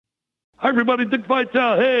Hi, everybody. Dick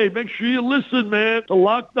Vitale. Hey, make sure you listen, man, to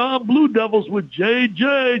Locked On Blue Devils with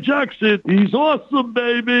J.J. Jackson. He's awesome,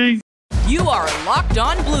 baby. You are Locked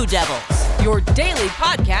On Blue Devils, your daily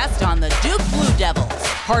podcast on the Duke Blue Devils,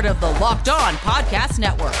 part of the Locked On Podcast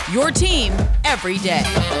Network, your team every day.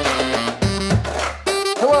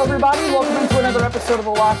 Hello, everybody. Welcome into another episode of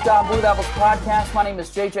the Locked On Blue Devils podcast. My name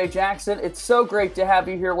is J.J. Jackson. It's so great to have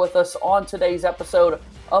you here with us on today's episode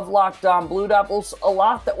of Locked On Blue Devils. A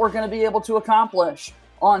lot that we're going to be able to accomplish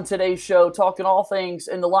on today's show, talking all things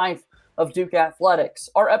in the life of Duke athletics.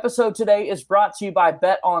 Our episode today is brought to you by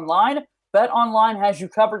BetOnline. BetOnline has you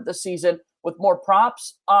covered this season with more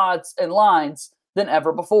props, odds, and lines than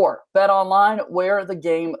ever before. BetOnline, where the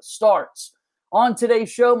game starts. On today's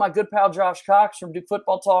show, my good pal Josh Cox from Duke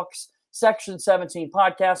Football Talks Section 17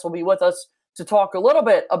 podcast will be with us to talk a little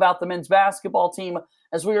bit about the men's basketball team,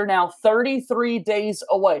 as we are now 33 days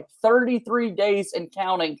away, 33 days and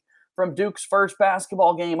counting from Duke's first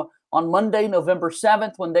basketball game on Monday, November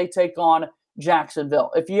 7th, when they take on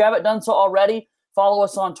Jacksonville. If you haven't done so already, follow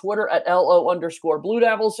us on Twitter at LO_Blue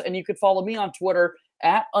Devils, and you can follow me on Twitter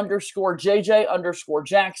at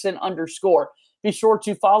 _JJ_Jackson_. Be sure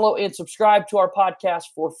to follow and subscribe to our podcast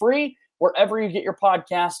for free wherever you get your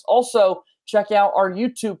podcast. Also, check out our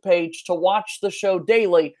YouTube page to watch the show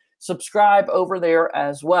daily. Subscribe over there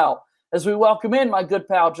as well. As we welcome in my good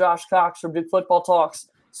pal Josh Cox from Duke Football Talks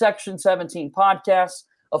Section 17 podcast,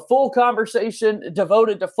 a full conversation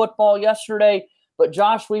devoted to football yesterday. But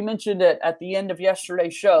Josh, we mentioned it at the end of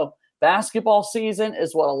yesterday's show. Basketball season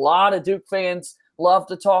is what a lot of Duke fans love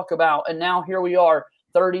to talk about. And now here we are,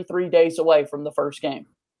 33 days away from the first game.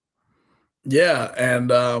 Yeah, and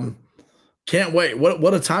can't wait.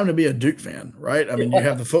 What a time to be a Duke fan, right? I mean, you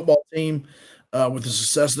have the football team with the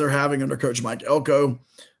success they're having under Coach Mike Elko.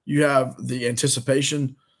 You have the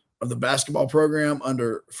anticipation of the basketball program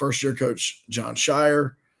under first-year Coach John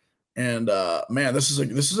Shire. And, man, this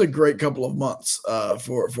is a great couple of months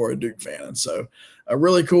for a Duke fan. And so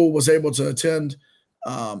really cool, was able to attend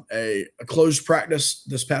a closed practice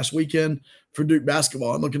this past weekend for Duke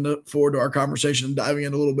basketball. I'm looking forward to our conversation and diving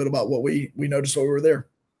in a little bit about what we noticed while we were there.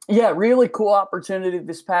 Yeah, really cool opportunity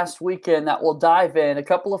this past weekend that we'll dive in. A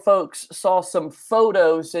couple of folks saw some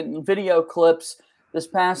photos and video clips this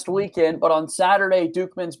past weekend, but on Saturday,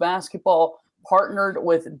 Duke men's basketball partnered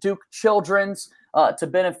with Duke Children's to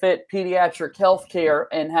benefit pediatric health care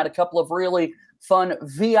and had a couple of really fun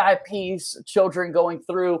VIPs, children going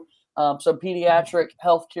through some pediatric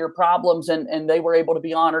healthcare problems, and they were able to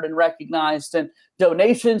be honored and recognized. And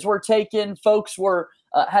donations were taken. Folks were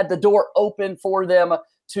had the door open for them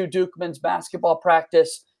to Duke men's basketball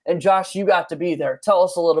practice. And Josh, you got to be there. Tell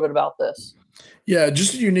us a little bit about this. Yeah,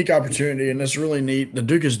 just a unique opportunity, and it's really neat. The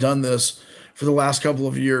Duke has done this for the last couple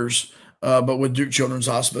of years, but with Duke Children's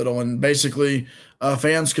Hospital, and basically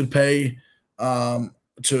fans could pay to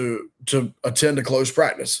attend a closed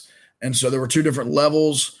practice. And so there were two different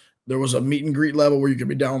levels. There was a meet and greet level where you could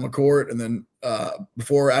be down on the court, and then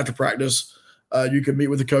before or after practice, you could meet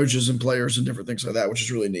with the coaches and players and different things like that, which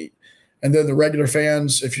is really neat. And then the regular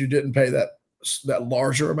fans, if you didn't pay that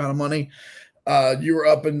larger amount of money, you were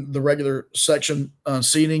up in the regular section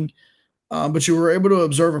seating, but you were able to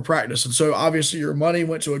observe a practice. And so obviously your money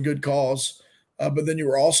went to a good cause, but then you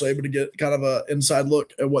were also able to get kind of an inside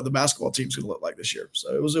look at what the basketball team's going to look like this year.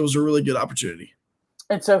 So it was a really good opportunity.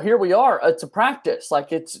 And so here we are. It's a practice.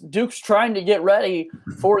 Like, it's Duke's trying to get ready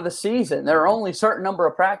for the season. There are only a certain number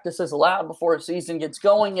of practices allowed before a season gets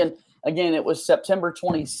going. And again, it was September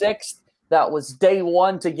 26th. That was day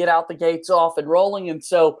one to get out the gates off and rolling. And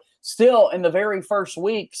so still in the very first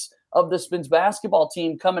weeks of this men's basketball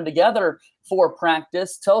team coming together for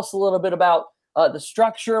practice, tell us a little bit about the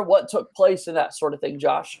structure, what took place and that sort of thing,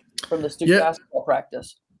 Josh, from this Duke basketball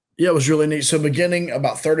practice. Yeah, it was really neat. So beginning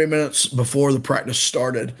about 30 minutes before the practice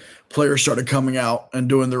started, players started coming out and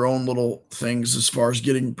doing their own little things as far as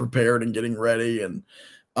getting prepared and getting ready. And,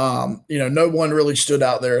 no one really stood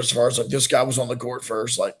out there as far as like this guy was on the court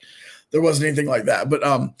first. Like there wasn't anything like that. But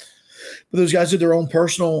those guys did their own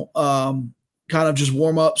personal kind of just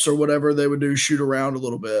warm-ups or whatever they would do, shoot around a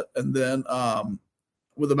little bit. And then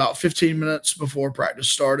with about 15 minutes before practice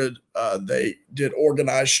started, they did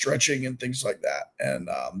organized stretching and things like that. And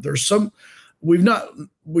there's some we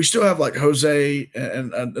still have like Jose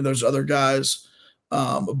and those other guys,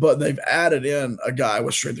 but they've added in a guy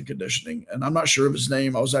with strength and conditioning. And I'm not sure of his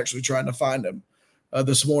name. I was actually trying to find him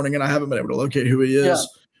this morning, and I haven't been able to locate who he is. Yeah.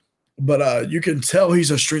 But you can tell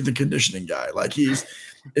he's a strength and conditioning guy. Like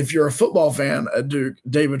if you're a football fan at Duke,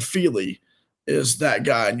 David Feely is that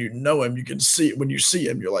guy, and you know him. You can see it when you see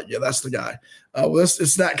him. You're like, yeah, that's the guy.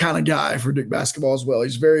 It's that kind of guy for Duke basketball as well.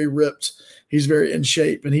 He's very ripped. He's very in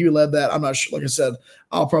shape, and he led that. I'm not sure. Like I said,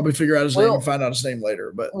 I'll probably figure out his name and find out his name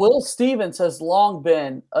later. But Will Stevens has long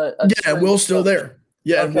been Will's still there.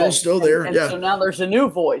 Yeah, okay. Will's still there. And yeah. So now there's a new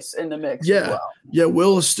voice in the mix. Yeah. As well. Yeah,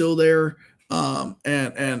 Will is still there.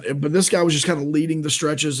 But this guy was just kind of leading the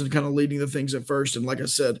stretches and kind of leading the things at first. And like I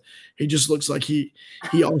said, he just looks like he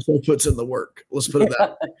also puts in the work. Let's put it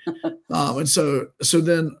that way. And so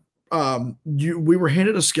then we were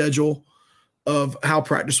handed a schedule of how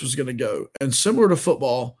practice was going to go, and similar to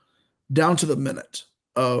football, down to the minute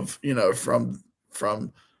of from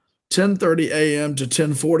 10:30 a.m. to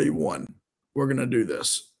 10:41, we're going to do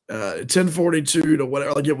this. 10:42 to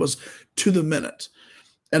whatever, like it was to the minute.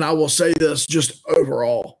 And I will say this, just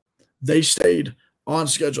overall, they stayed on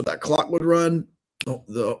schedule. That clock would run,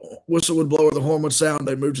 the whistle would blow or the horn would sound.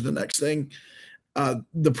 They moved to the next thing.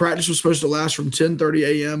 The practice was supposed to last from 10:30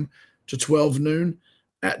 a.m. to 12 noon.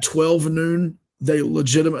 At 12 noon, they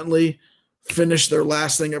legitimately finished their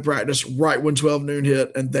last thing at practice right when 12 noon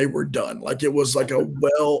hit, and they were done. Like it was like a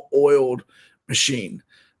well-oiled machine.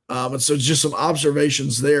 And so just some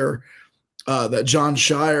observations there that Jon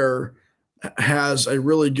Scheyer has a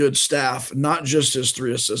really good staff, not just his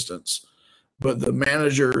 3 assistants, but the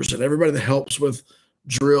managers and everybody that helps with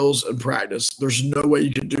drills and practice. There's no way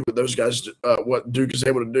you can do what those guys, what Duke is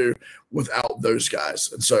able to do without those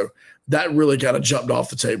guys. And so that really kind of jumped off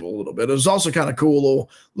the table a little bit. It was also kind of cool,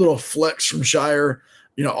 little flex from Scheyer.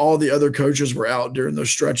 All the other coaches were out during those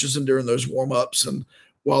stretches and during those warm-ups, and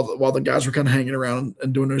while the guys were kind of hanging around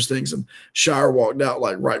and doing those things, and Scheyer walked out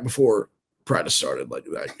like right before practice started. Like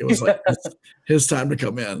that, it was like his time to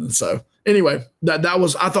come in. And so anyway, I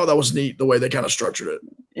thought that was neat the way they kind of structured it.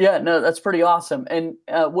 Yeah, no, that's pretty awesome. And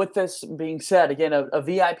with this being said, again, a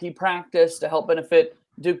VIP practice to help benefit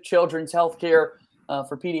Duke Children's Healthcare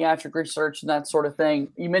for pediatric research and that sort of thing.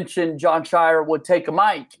 You mentioned Jon Scheyer would take a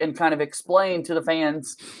mic and kind of explain to the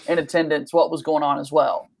fans in attendance what was going on as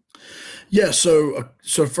well. Yeah, so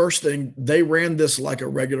first thing, they ran this like a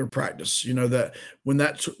regular practice. That when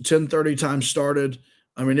that 10:30 time started,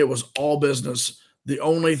 I mean, it was all business. The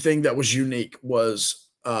only thing that was unique was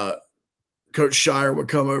Coach Scheyer would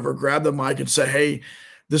come over, grab the mic, and say, "Hey,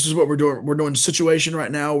 this is what we're doing. We're doing situation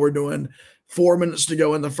right now. We're doing 4 minutes to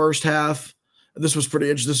go in the first half." This was pretty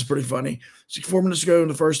interesting. This is pretty funny. It's like 4 minutes to go in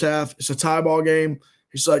the first half. It's a tie ball game.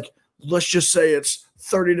 He's like, "Let's just say it's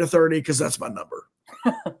 30-30 because that's my number."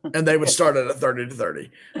 And they would start it at 30-30.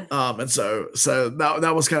 And so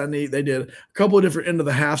that was kind of neat. They did a couple of different end of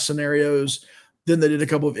the half scenarios. Then they did a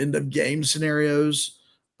couple of end of game scenarios.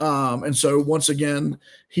 And so once again,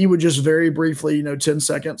 he would just very briefly, 10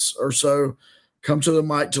 seconds or so, come to the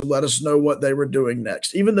mic to let us know what they were doing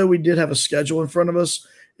next. Even though we did have a schedule in front of us,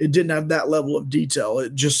 it didn't have that level of detail.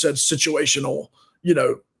 It just said situational,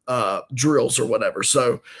 drills or whatever.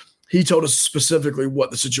 So he told us specifically what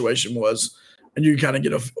the situation was, and you kind of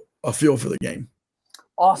get a feel for the game.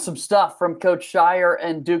 Awesome stuff from Coach Scheyer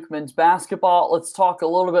and Duke men's basketball. Let's talk a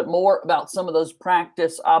little bit more about some of those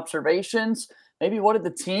practice observations. Maybe what did the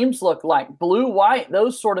teams look like? Blue, white,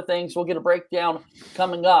 those sort of things. We'll get a breakdown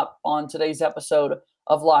coming up on today's episode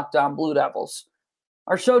of Locked On Blue Devils.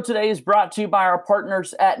 Our show today is brought to you by our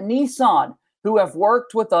partners at Nissan, who have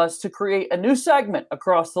worked with us to create a new segment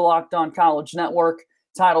across the Locked On College Network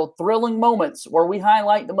titled Thrilling Moments, where we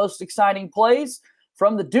highlight the most exciting plays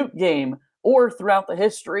from the Duke game or throughout the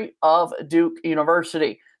history of Duke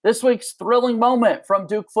University. This week's thrilling moment from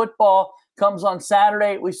Duke football comes on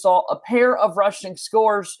Saturday. We saw a pair of rushing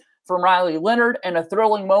scores from Riley Leonard, and a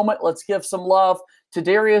thrilling moment. Let's give some love to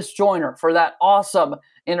Darius Joyner for that awesome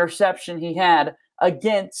interception he had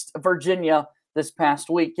against Virginia this past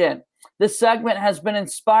weekend. This segment has been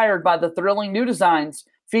inspired by the thrilling new designs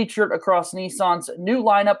featured across Nissan's new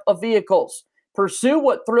lineup of vehicles. Pursue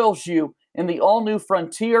what thrills you in the all-new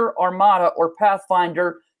Frontier, Armada, or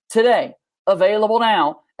Pathfinder today. Available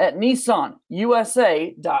now at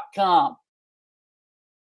nissanusa.com.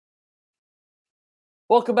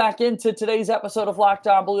 Welcome back into today's episode of Locked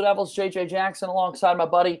On Blue Devils. JJ Jackson alongside my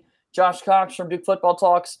buddy Josh Cox from Duke Football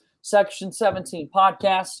Talks Section 17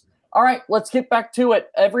 podcast. All right, let's get back to it.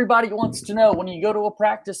 Everybody wants to know, when you go to a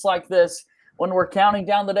practice like this, when we're counting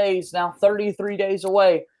down the days, now 33 days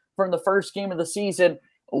away from the first game of the season,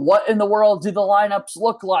 what in the world do the lineups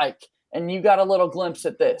look like? And you got a little glimpse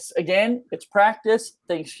at this. Again, it's practice.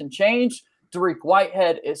 Things can change. Dariq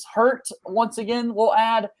Whitehead is hurt once again, we'll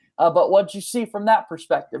add. But what did you see from that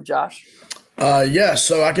perspective, Josh? Yeah,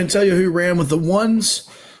 so I can tell you who ran with the ones.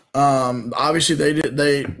 Obviously they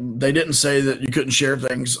didn't say that you couldn't share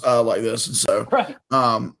things like this, and so Right.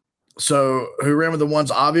 So who ran with the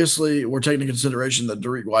ones? Obviously, we're taking into consideration that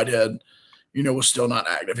Dariq Whitehead, was still not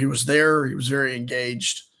active. He was there. He was very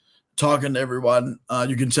engaged, talking to everyone.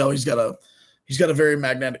 You can tell he's got a very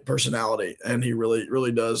magnetic personality, and he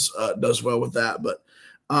really does well with that. But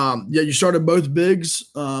you started both bigs,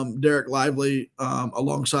 Derek Lively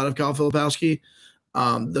alongside of Kyle Filipowski.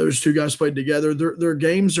 Those two guys played together. Their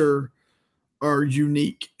games are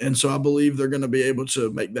unique, and so I believe they're going to be able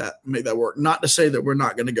to make that work. Not to say that we're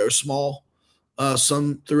not going to go small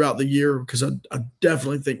some throughout the year, because I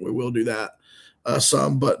definitely think we will do that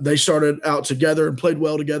some. But they started out together and played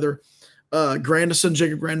well together.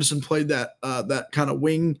 Jacob Grandison played that kind of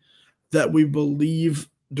wing that we believe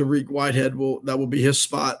Dariq Whitehead will be his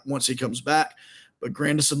spot once he comes back. But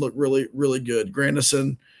Grandison looked really, really good.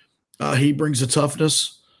 Grandison, he brings a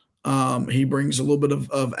toughness. He brings a little bit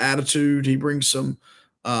of attitude. He brings some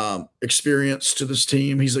experience to this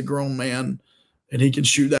team. He's a grown man, and he can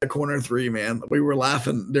shoot that corner three, man. We were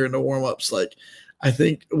laughing during the warm-ups. Like, I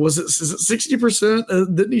think, is it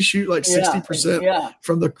 60%? Didn't he shoot like 60%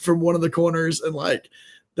 from one of the corners? And like,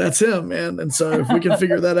 that's him, man. And so if we can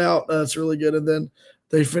figure that out, that's really good. And then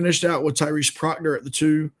they finished out with Tyrese Proctor at the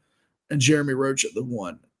 2 and Jeremy Roach at the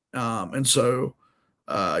 1. And so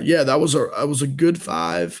that was a good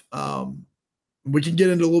 5. We can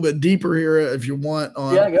get into a little bit deeper here if you want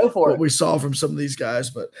on go for what it. we saw from some of these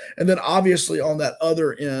guys. And then obviously on that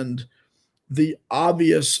other end, the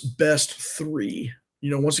obvious best 3,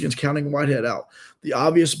 once again, counting Whitehead out, the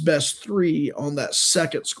obvious best 3 on that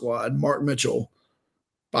second squad, Mark Mitchell,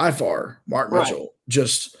 by far, Mitchell,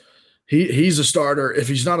 just he's a starter. If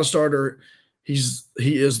he's not a starter, he's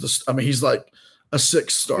like a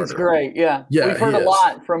 6th starter. He's great, yeah. We've heard a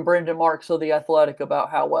lot from Brendan Marks of The Athletic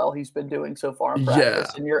about how well he's been doing so far in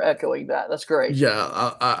practice, and you're echoing that. That's great. Yeah,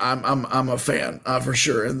 I'm a fan for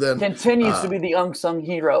sure. And then continues to be the unsung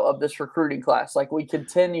hero of this recruiting class. Like, we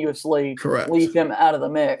continuously leave him out of the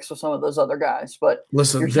mix with some of those other guys. But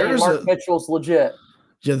listen, Mark Mitchell's legit.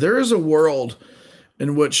 Yeah, there is a world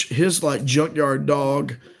in which his like junkyard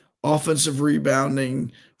dog, offensive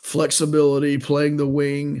rebounding, flexibility, playing the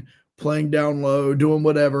wing, playing down low, doing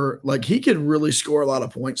whatever, like he could really score a lot of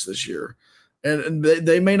points this year. And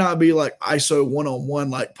they may not be like ISO one-on-one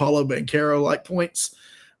like Paulo Banchero like points,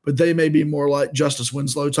 but they may be more like Justice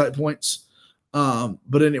Winslow type points.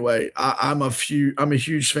 But anyway, I'm a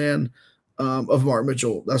huge fan of Mark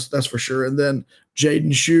Mitchell. That's for sure. And then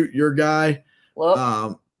Jaden Shoot, your guy,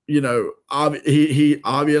 he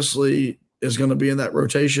obviously is going to be in that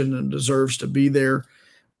rotation and deserves to be there.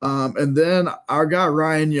 And then our guy,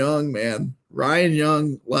 Ryan Young, man. Ryan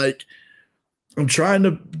Young, like, I'm trying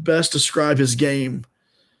to best describe his game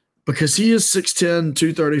because he is 6'10",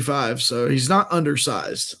 235, so he's not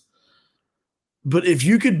undersized. But if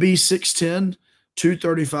you could be 6'10",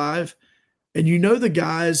 235, and the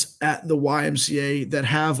guys at the YMCA that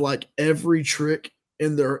have, like, every trick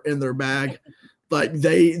in their bag, like,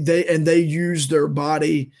 they use their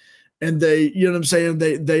body – and they, you know what I'm saying?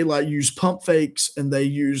 They like use pump fakes and they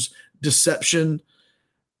use deception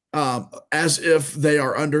as if they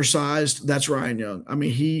are undersized. That's Ryan Young. I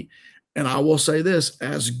mean, and I will say this,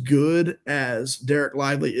 as good as Derek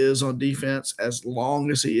Lively is on defense, as long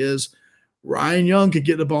as he is, Ryan Young could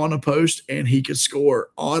get the ball on a post and he could score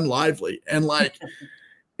on Lively. And like,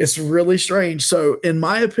 it's really strange. So in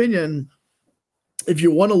my opinion, if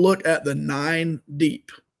you want to look at the 9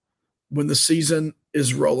 deep when the season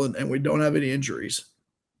is rolling and we don't have any injuries,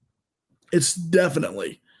 it's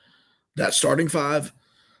definitely that starting 5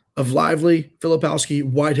 of Lively, Filipowski,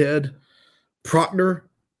 Whitehead, Proctor,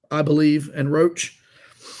 I believe, and Roach.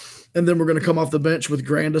 And then we're going to come off the bench with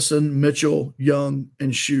Grandison, Mitchell, Young,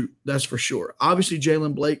 and Shoot. That's for sure. Obviously,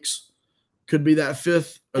 Jalen Blakes could be that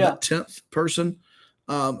 5th or the 10th person.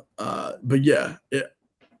 But yeah,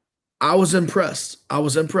 I was impressed. I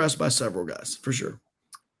was impressed by several guys, for sure.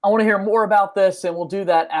 I want to hear more about this, and we'll do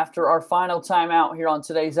that after our final timeout here on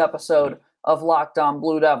today's episode of Locked On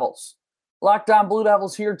Blue Devils. Locked On Blue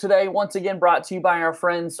Devils here today, once again brought to you by our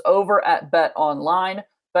friends over at BetOnline.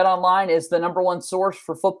 BetOnline is the #1 source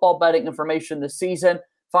for football betting information this season.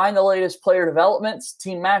 Find the latest player developments,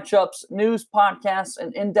 team matchups, news, podcasts,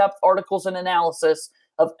 and in-depth articles and analysis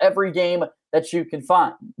of every game that you can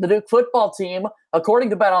find. The Duke football team, according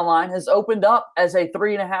to BetOnline, has opened up as a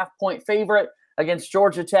 3.5-point favorite against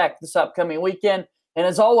Georgia Tech this upcoming weekend. And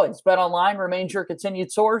as always, BetOnline remains your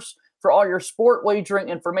continued source for all your sport wagering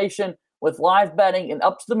information with live betting and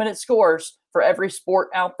up-to-the-minute scores for every sport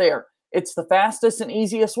out there. It's the fastest and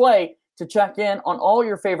easiest way to check in on all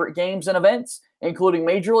your favorite games and events, including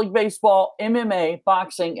Major League Baseball, MMA,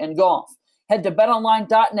 boxing, and golf. Head to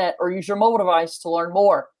betonline.net or use your mobile device to learn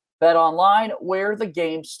more. BetOnline, where the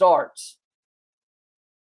game starts.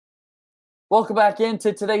 Welcome back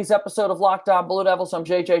into today's episode of Locked On Blue Devils. I'm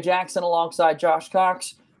JJ Jackson alongside Josh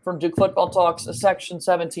Cox from Duke Football Talks, a Section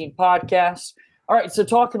 17 podcast. All right, so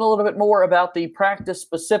talking a little bit more about the practice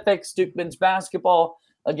specifics, Duke men's basketball,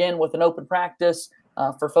 again, with an open practice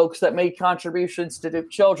for folks that made contributions to Duke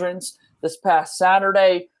Children's this past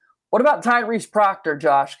Saturday. What about Tyrese Proctor,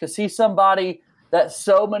 Josh? Because he's somebody that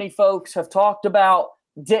so many folks have talked about,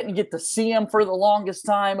 didn't get to see him for the longest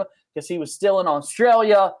time because he was still in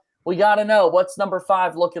Australia. We got to know, what's number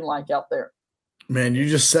 5 looking like out there? Man, you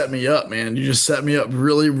just set me up, man. You just set me up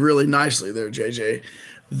really, really nicely there, JJ.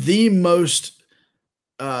 The most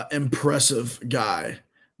impressive guy.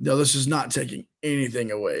 No, this is not taking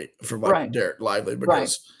anything away from Derek Lively,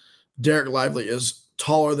 because Derek Lively is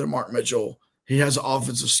taller than Mark Mitchell. He has an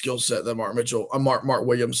offensive skill set that Mark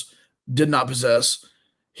Williams did not possess.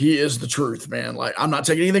 He is the truth, man. Like, I'm not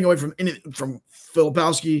taking anything away from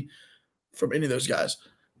Filipowski, from any of those guys.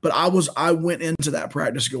 But I went into that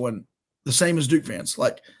practice going the same as Duke fans.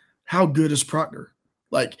 Like, how good is Proctor?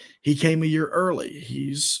 Like, he came a year early.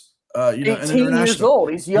 He's an 18 years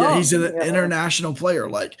old. He's young. Yeah, he's an international player.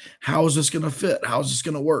 Like, how is this going to fit? How is this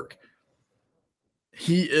going to work?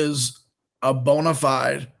 He is a bona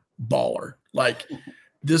fide baller. Like,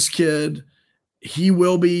 this kid, he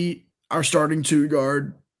will be our starting 2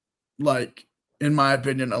 guard, like, in my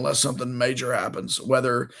opinion, unless something major happens,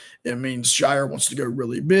 whether it means Shire wants to go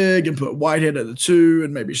really big and put Whitehead at the 2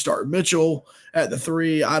 and maybe start Mitchell at the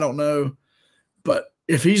 3. I don't know. But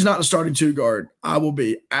if he's not a starting 2 guard, I will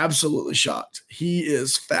be absolutely shocked. He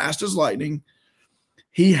is fast as lightning.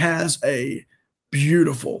 He has a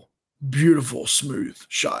beautiful, beautiful, smooth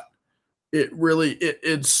shot. It really,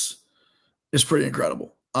 it's pretty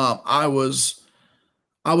incredible. I was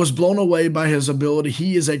blown away by his ability.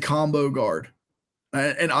 He is a combo guard.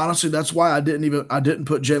 And honestly, that's why I didn't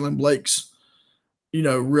put Jalen Blake's,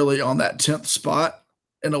 really on that 10th spot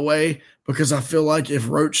in a way, because I feel like if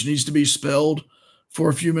Roach needs to be spelled for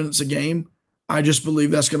a few minutes a game, I just believe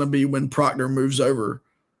that's going to be when Proctor moves over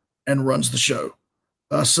and runs the show.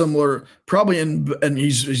 Similar, probably and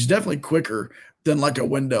he's definitely quicker than like a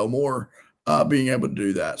Wendell Moore being able to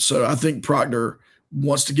do that. So I think Proctor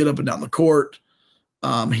wants to get up and down the court.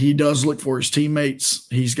 He does look for his teammates.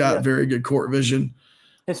 He's got very good court vision.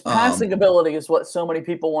 His passing ability is what so many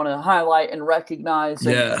people want to highlight and recognize.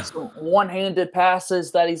 And some one-handed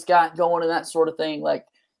passes that he's got going and that sort of thing. Like,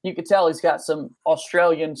 you could tell he's got some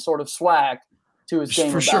Australian sort of swag to his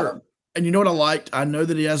game. For sure. Him. And you know what I liked? I know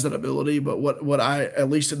that he has that ability, but what I, at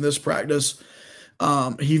least in this practice,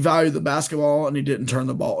 he valued the basketball and he didn't turn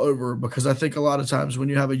the ball over, because I think a lot of times when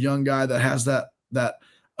you have a young guy that has that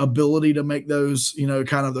ability to make those,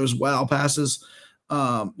 kind of those wow passes,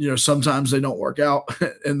 sometimes they don't work out.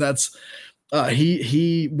 And that's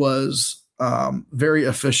he was very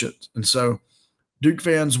efficient. And so Duke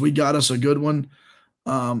fans, we got us a good one.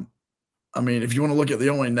 If you want to look at the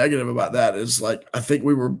only negative about that is, like, I think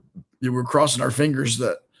we were crossing our fingers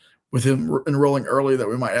that with him enrolling early that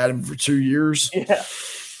we might add him for 2 years. Yeah.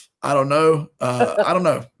 I don't know.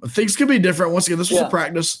 Things could be different. Once again, this was a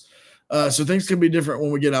practice. So things can be different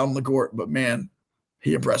when we get out on the court, but man,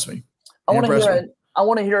 he impressed me. I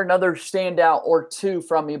want to hear another standout or 2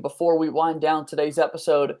 from you before we wind down today's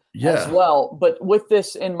episode as well. But with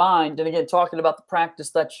this in mind, and again, talking about the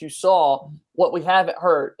practice that you saw, what we haven't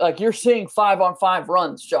heard, like, you're seeing 5-on-5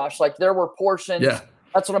 runs, Josh. Like, there were portions. Yeah.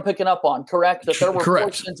 That's what I'm picking up on. Correct? That there were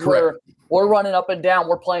portions where we're running up and down,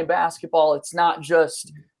 we're playing basketball. It's not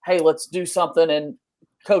just, hey, let's do something and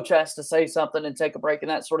coach has to say something and take a break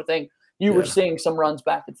and that sort of thing. You were seeing some runs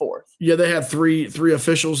back and forth. Yeah, they had three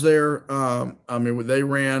officials there. They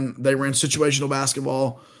ran situational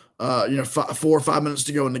basketball. 4 or 5 minutes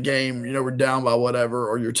to go in the game. We're down by whatever,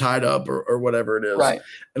 or you're tied up, or whatever it is. Right.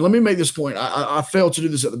 And let me make this point. I failed to do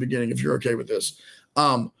this at the beginning. If you're okay with this,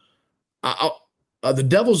 the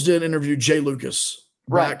Devils did interview Jay Lucas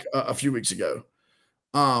back a few weeks ago.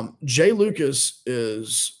 Jay Lucas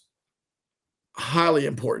is highly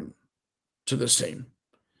important to this team.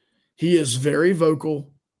 He is very vocal.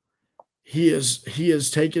 He has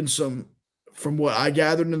taken some, from what I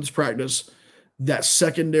gathered in this practice, that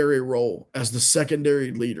secondary role as the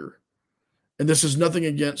secondary leader. And this is nothing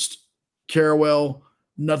against Carawell,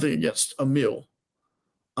 nothing against Emil.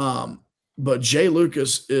 But Jay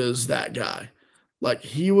Lucas is that guy. Like,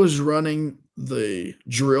 he was running the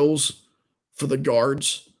drills for the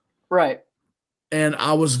guards. Right. And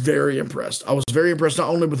I was very impressed. I was very impressed not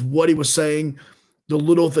only with what he was saying, the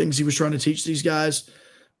little things he was trying to teach these guys,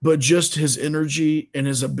 but just his energy and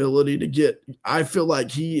his ability to get. I feel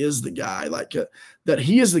like he is the guy, that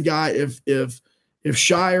he is the guy. If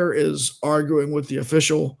Shire is arguing with the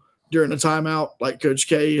official during a timeout, like Coach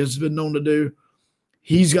K has been known to do,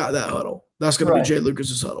 he's got that huddle. That's going to be Jay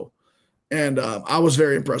Lucas's huddle. And I was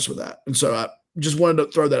very impressed with that. And so I just wanted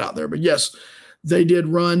to throw that out there. But yes, they did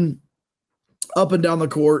run up and down the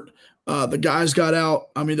court. The guys got out.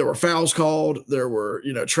 I mean, there were fouls called. There were,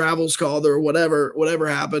 travels called. There were whatever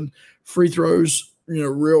happened. Free throws,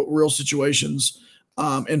 real situations.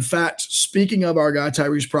 In fact, speaking of our guy,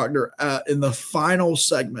 Tyrese Proctor, in the final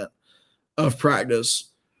segment of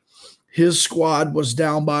practice, his squad was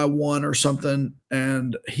down by 1 or something,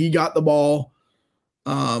 and he got the ball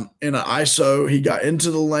in an ISO. He got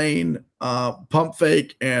into the lane, pump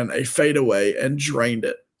fake, and a fadeaway and drained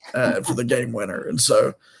it for the game winner. And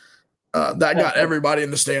so that got everybody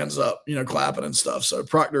in the stands up, clapping and stuff. So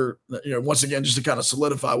Proctor, once again, just to kind of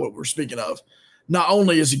solidify what we're speaking of, not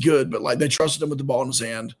only is he good, but like they trusted him with the ball in his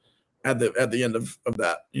hand at the end of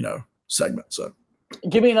that, segment. So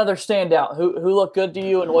give me another standout. Who looked good to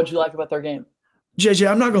you and what'd you like about their game? JJ,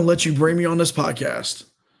 I'm not going to let you bring me on this podcast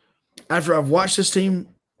after I've watched this team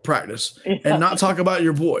practice and not talk about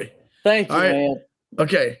your boy. Thank you, man.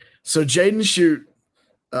 Okay. So Jaden Schutt,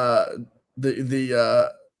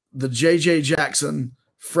 the JJ Jackson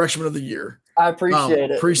freshman of the year. I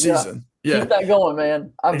appreciate it. Preseason. Yeah. Keep that going,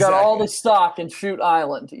 man. I've got all the stock in Schutt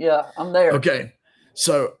Island. Yeah, I'm there. Okay.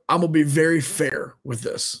 So I'm going to be very fair with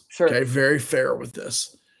this. Sure. Okay. Very fair with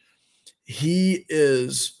this. He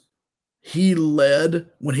led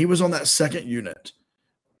when he was on that second unit.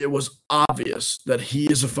 It was obvious that he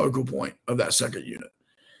is a focal point of that second unit.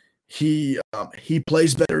 He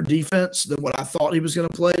plays better defense than what I thought he was going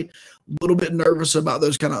to play. A little bit nervous about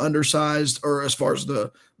those kind of undersized, or as far as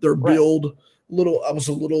their build. I was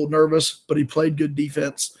a little nervous, but he played good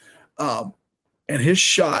defense. And his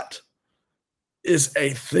shot is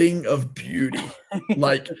a thing of beauty.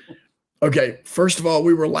 Okay, first of all,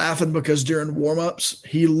 we were laughing because during warmups,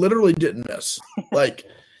 he literally didn't miss.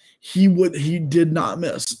 He did not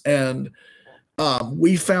miss. And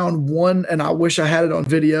we found one, and I wish I had it on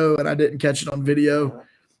video, and I didn't catch it on video.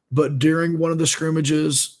 But during one of the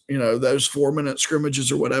scrimmages, those 4-minute scrimmages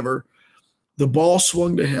or whatever, the ball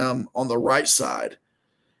swung to him on the right side.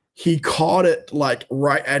 He caught it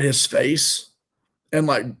right at his face,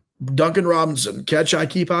 and Duncan Robinson, catch eye,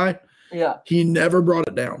 keep eye. Yeah. He never brought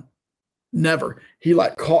it down. Never. He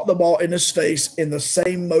caught the ball in his face in the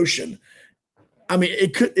same motion. I mean,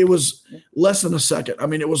 it was less than a second. I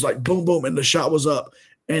mean, it was boom, boom, and the shot was up,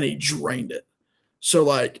 and he drained it.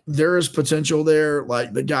 So there is potential there.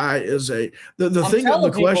 The guy is the thing of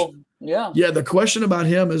the question. Yeah. The question about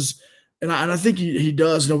him is, and I think he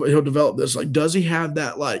does. He'll develop this. Does he have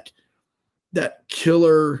that that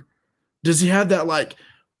killer? Does he have that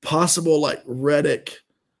possible Reddick,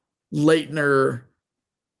 Leitner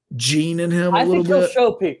gene in him a little bit? I think he'll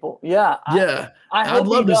show people. Yeah. Yeah. I'd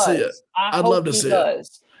love to see it. I'd love to see it.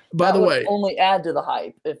 By the way, only add to the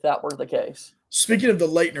hype if that were the case. Speaking of the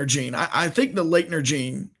Leitner gene, I think the Leitner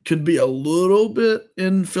gene could be a little bit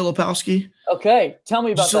in Filipowski. Okay. Tell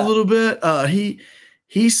me about that. Just a little bit.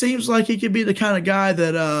 He seems like he could be the kind of guy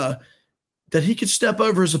that he could step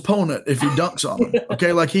over his opponent if he dunks on him.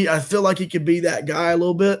 Okay. I feel like he could be that guy a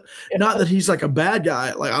little bit. Yeah. Not that he's a bad guy.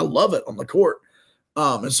 I love it on the court.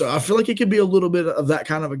 And so I feel like he could be a little bit of that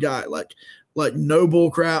kind of a guy, no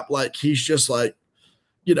bull crap. He's just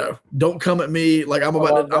don't come at me. I'm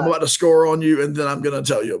about to score on you, and then I'm going to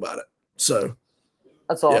tell you about it. So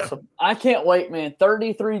that's awesome. Yeah. I can't wait, man.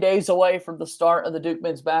 33 days away from the start of the Duke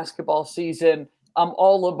men's basketball season. I'm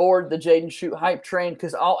all aboard the Jaden Schutt hype train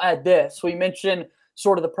because I'll add this. We mentioned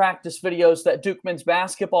sort of the practice videos that Duke men's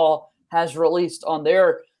basketball has released on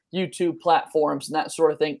their YouTube platforms and that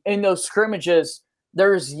sort of thing. In those scrimmages,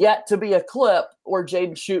 there's yet to be a clip where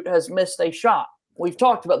Jaden Schutt has missed a shot. We've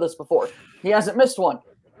talked about this before. He hasn't missed one.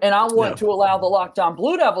 And I want to allow the Locked On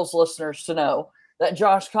Blue Devils listeners to know that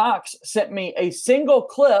Josh Cox sent me a single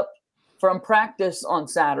clip from practice on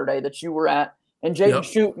Saturday that you were at, and Jaden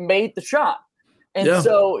Schutt made the shot. And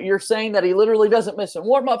so you're saying that he literally doesn't miss in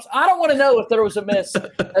warm-ups. I don't want to know if there was a miss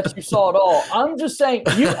that you saw at all. I'm just saying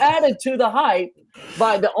you added to the hype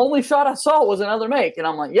by the only shot I saw was another make. And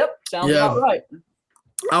I'm like, yep, sounds about right.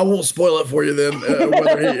 I won't spoil it for you then,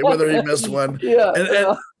 whether he missed one.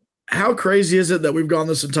 And how crazy is it that we've gone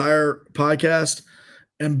this entire podcast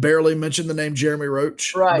and barely mentioned the name Jeremy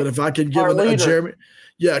Roach? Right. But if I could give a Jeremy,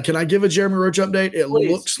 can I give a Jeremy Roach update? It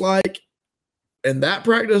looks like in that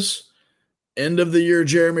practice, end of the year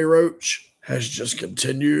Jeremy Roach has just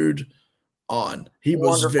continued on. He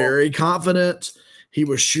was very confident. He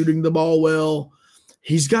was shooting the ball well.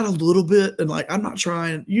 He's got a little bit, and like, I'm not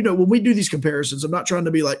trying, when we do these comparisons, I'm not trying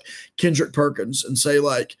to be like Kendrick Perkins and say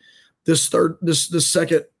like this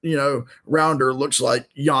second, rounder looks like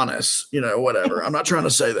Giannis, whatever. I'm not trying to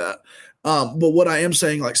say that. But what I am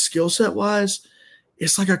saying, like skill set wise,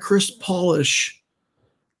 it's like a Chris Paulish.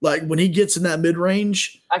 Like when he gets in that mid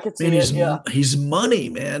range, I could see he's money,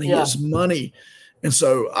 man. He is money. And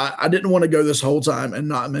so I didn't want to go this whole time and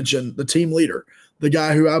not mention the team leader, the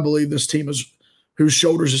guy who I believe whose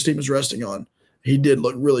shoulders this team is resting on. He did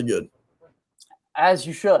look really good. As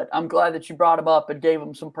you should. I'm glad that you brought him up and gave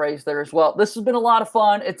him some praise there as well. This has been a lot of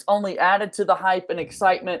fun. It's only added to the hype and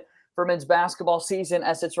excitement for men's basketball season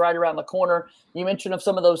as it's right around the corner. You mentioned of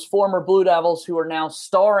some of those former Blue Devils who are now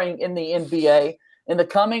starring in the NBA. In the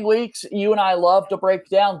coming weeks, you and I love to break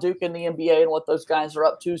down Duke in the NBA and what those guys are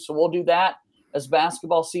up to, so we'll do that as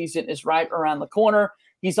basketball season is right around the corner.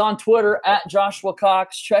 He's on Twitter at Joshua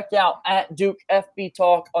Cox. Check out at Duke FB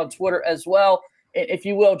Talk on Twitter as well. If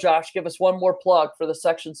you will, Josh, give us one more plug for the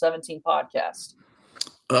Section 17 podcast.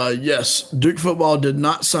 Yes, Duke football did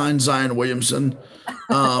not sign Zion Williamson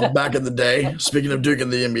back in the day. Speaking of Duke in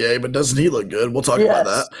the NBA, but doesn't he look good? We'll talk about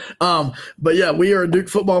that. But yeah, we are a Duke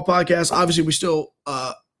football podcast. Obviously, we still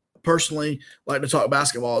personally like to talk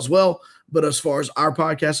basketball as well. But as far as our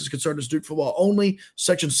podcast is concerned, it's Duke football only.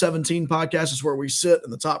 Section 17 podcast is where we sit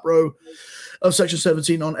in the top row of Section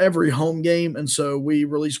 17 on every home game. And so we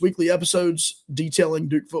release weekly episodes detailing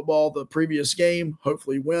Duke football, the previous game,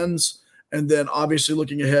 hopefully wins, and then obviously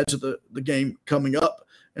looking ahead to the game coming up.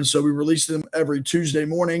 And so we release them every Tuesday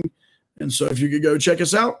morning. And so if you could go check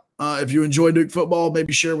us out, if you enjoy Duke football,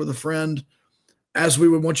 maybe share with a friend, as we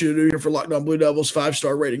would want you to do here for Locked On Blue Devils.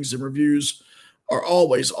 5-star ratings and reviews are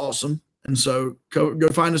always awesome. And so go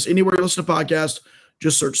find us anywhere you listen to podcasts.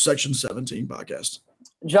 Just search Section 17 podcast.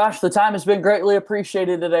 Josh, the time has been greatly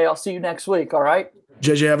appreciated today. I'll see you next week, all right?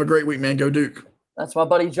 JJ, have a great week, man. Go Duke. That's my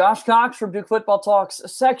buddy Josh Cox from Duke Football Talks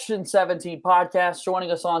Section 17 podcast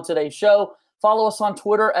joining us on today's show. Follow us on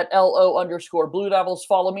Twitter at LO_Blue Devils.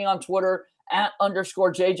 Follow me on Twitter at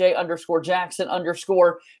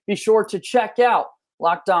 _JJ_Jackson_. Be sure to check out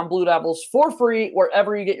Locked On Blue Devils for free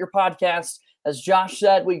wherever you get your podcasts. As Josh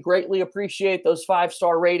said, we greatly appreciate those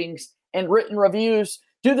 5-star ratings and written reviews.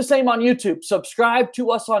 Do the same on YouTube. Subscribe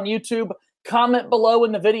to us on YouTube. Comment below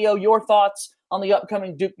in the video your thoughts on the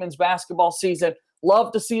upcoming Duke men's basketball season.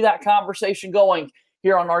 Love to see that conversation going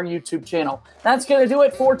here on our YouTube channel. That's going to do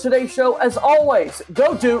it for today's show. As always,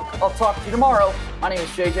 go Duke. I'll talk to you tomorrow. My name is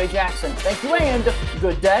JJ Jackson. Thank you and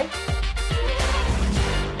good day.